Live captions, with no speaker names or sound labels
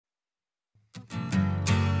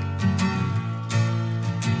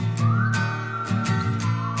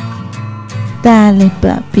Dale,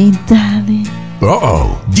 papi, dale.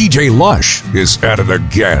 Uh-oh, DJ Lush is at it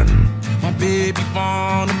again. My baby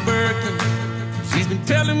born a Birkin. She's been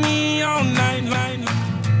telling me all night,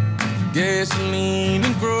 gasoline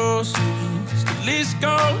and groceries, the list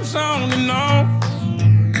goes on and on.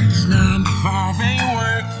 9 to 5 ain't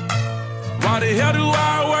work. Why the hell do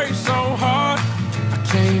I work so hard? I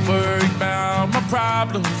can't worry about my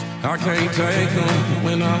problems. I can't take them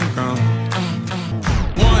when I'm gone.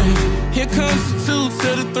 1, here comes the 2 to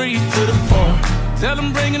the 3 to the 4. Tell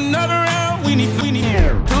them bring another round. We need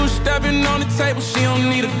 2 stepping on the table. She don't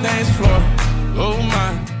need a dance floor. Oh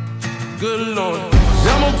my, good Lord.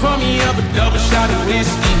 Someone pour me up a double shot of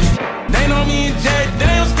whiskey. They know me and Jack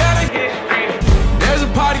Daniels got a history. There's a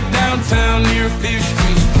party downtown near 5th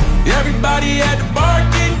Street. Everybody at the bar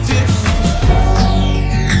getting tipsy.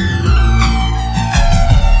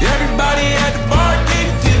 Everybody at the bar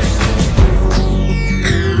getting tipsy.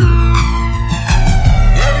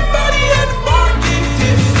 Everybody at the bar getting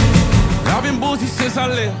tipsy. I've been boozy since I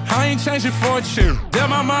left. I ain't changing for a cheer. Tell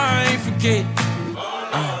my mind I ain't forget.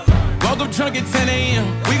 Woke up drunk at 10 a.m.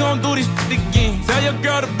 We gon' do this shit again. Tell your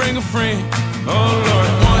girl to bring a friend. Oh Lord.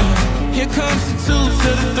 1, here comes the 2 to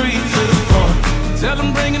the 3 to the 4. Tell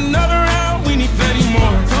them bring another round. We need plenty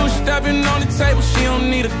more. 2 stepping on the table. She don't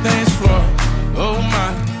need a dance floor. Oh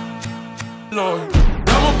my Lord.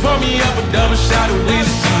 Someone pour me up a double shot of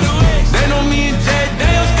whiskey. They know me and Jack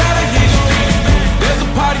Daniels got a history. There's a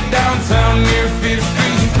party downtown near 5th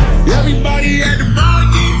Street. Everybody at the bar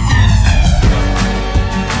getting tipsy.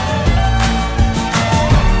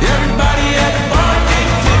 Everybody at the bar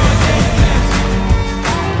getting tipsy.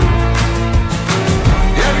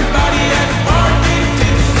 Everybody at the bar getting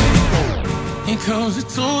tipsy. Here comes the 2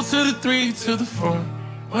 to the 3 to the 4.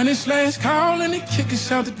 When it's last call and they kick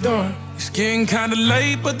us out the door. It's getting kinda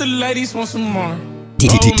late, but the ladies want some more.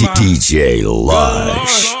 DJ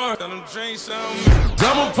Lush.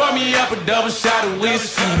 Someone pour me up a double shot of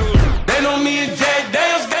whiskey. They know me and Jack